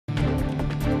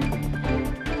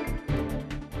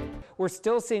we're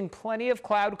still seeing plenty of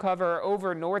cloud cover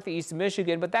over northeast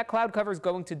Michigan, but that cloud cover is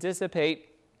going to dissipate.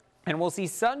 And we'll see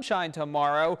sunshine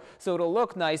tomorrow, so it'll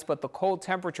look nice, but the cold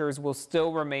temperatures will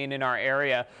still remain in our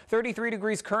area. 33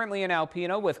 degrees currently in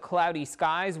Alpena with cloudy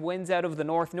skies, winds out of the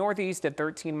northeast at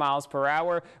 13 miles per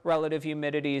hour. Relative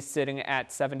humidity is sitting at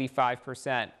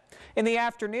 75%. In the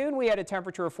afternoon, we had a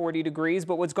temperature of 40 degrees,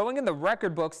 but what's going in the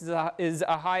record books is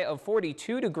a high of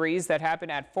 42 degrees that happened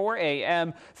at 4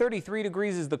 a.m. 33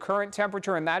 degrees is the current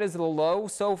temperature, and that is the low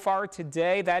so far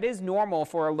today. That is normal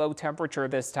for a low temperature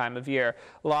this time of year.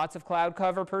 Lots of cloud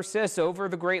cover persists over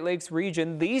the Great Lakes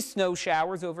region. These snow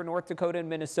showers over North Dakota and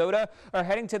Minnesota are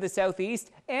heading to the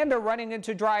southeast and are running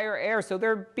into drier air, so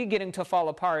they're beginning to fall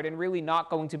apart and really not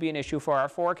going to be an issue for our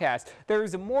forecast.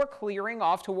 There's more clearing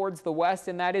off towards the west,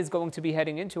 and that is going to be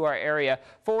heading into our area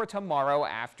for tomorrow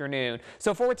afternoon.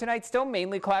 So for tonight, still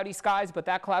mainly cloudy skies, but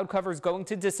that cloud cover is going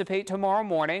to dissipate tomorrow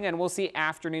morning, and we'll see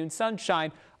afternoon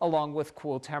sunshine along with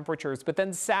cool temperatures. But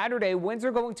then Saturday, winds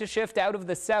are going to shift out of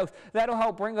the south. That'll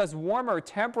help bring us warmer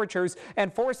temperatures.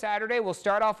 And for Saturday, we'll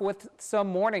start off with some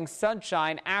morning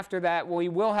sunshine. After that, we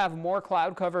will have more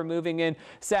cloud cover moving in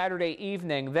Saturday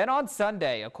evening. Then on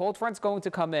Sunday, a cold front's going to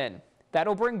come in.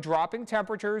 That'll bring dropping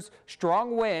temperatures,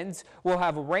 strong winds. We'll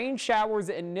have rain showers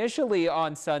initially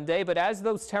on Sunday, but as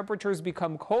those temperatures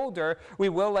become colder, we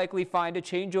will likely find a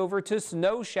changeover to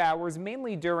snow showers,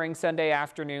 mainly during Sunday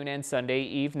afternoon and Sunday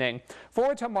evening.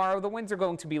 For tomorrow, the winds are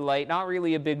going to be light, not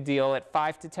really a big deal, at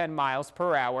 5 to 10 miles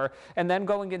per hour. And then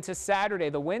going into Saturday,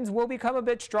 the winds will become a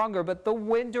bit stronger, but the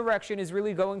wind direction is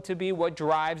really going to be what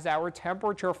drives our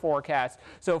temperature forecast.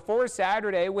 So for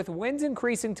Saturday, with winds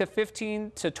increasing to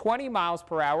 15 to 20 miles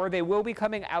per hour, they will be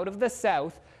coming out of the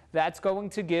south. That's going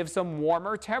to give some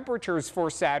warmer temperatures for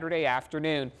Saturday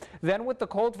afternoon. Then with the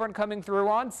cold front coming through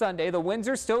on Sunday, the winds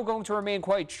are still going to remain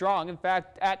quite strong. In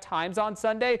fact, at times on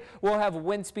Sunday, we'll have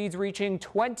wind speeds reaching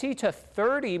 20 to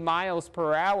 30 miles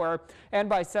per hour. And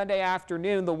by Sunday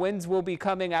afternoon, the winds will be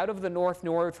coming out of the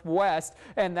northwest,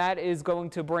 and that is going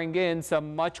to bring in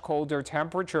some much colder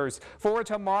temperatures. For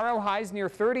tomorrow, highs near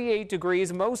 38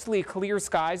 degrees, mostly clear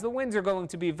skies. The winds are going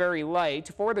to be very light.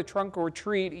 For the trunk or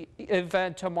treat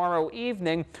event tomorrow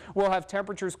evening, we'll have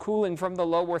temperatures cooling from the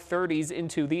lower 30s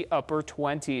into the upper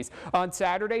 20s. On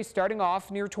Saturday, starting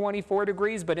off near 24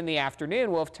 degrees, but in the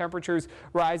afternoon, we'll have temperatures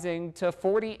rising to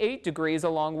 48 degrees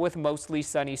along with mostly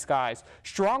sunny skies.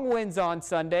 Strong winds on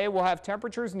Sunday. We'll have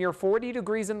temperatures near 40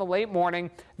 degrees in the late morning.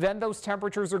 Then those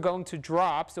temperatures are going to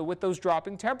drop. So with those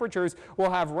dropping temperatures, we'll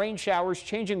have rain showers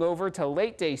changing over to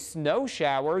late day snow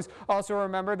showers. Also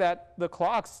remember that the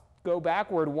clocks go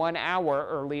backward 1 hour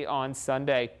early on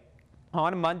Sunday.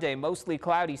 On Monday, mostly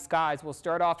cloudy skies. Will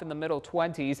start off in the middle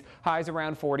 20s, highs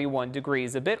around 41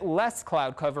 degrees. A bit less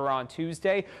cloud cover on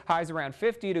Tuesday, highs around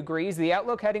 50 degrees. The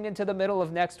outlook heading into the middle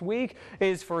of next week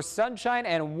is for sunshine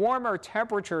and warmer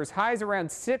temperatures, highs around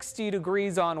 60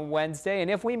 degrees on Wednesday. And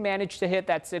if we manage to hit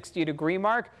that 60-degree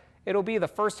mark, it'll be the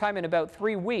first time in about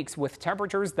 3 weeks with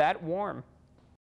temperatures that warm.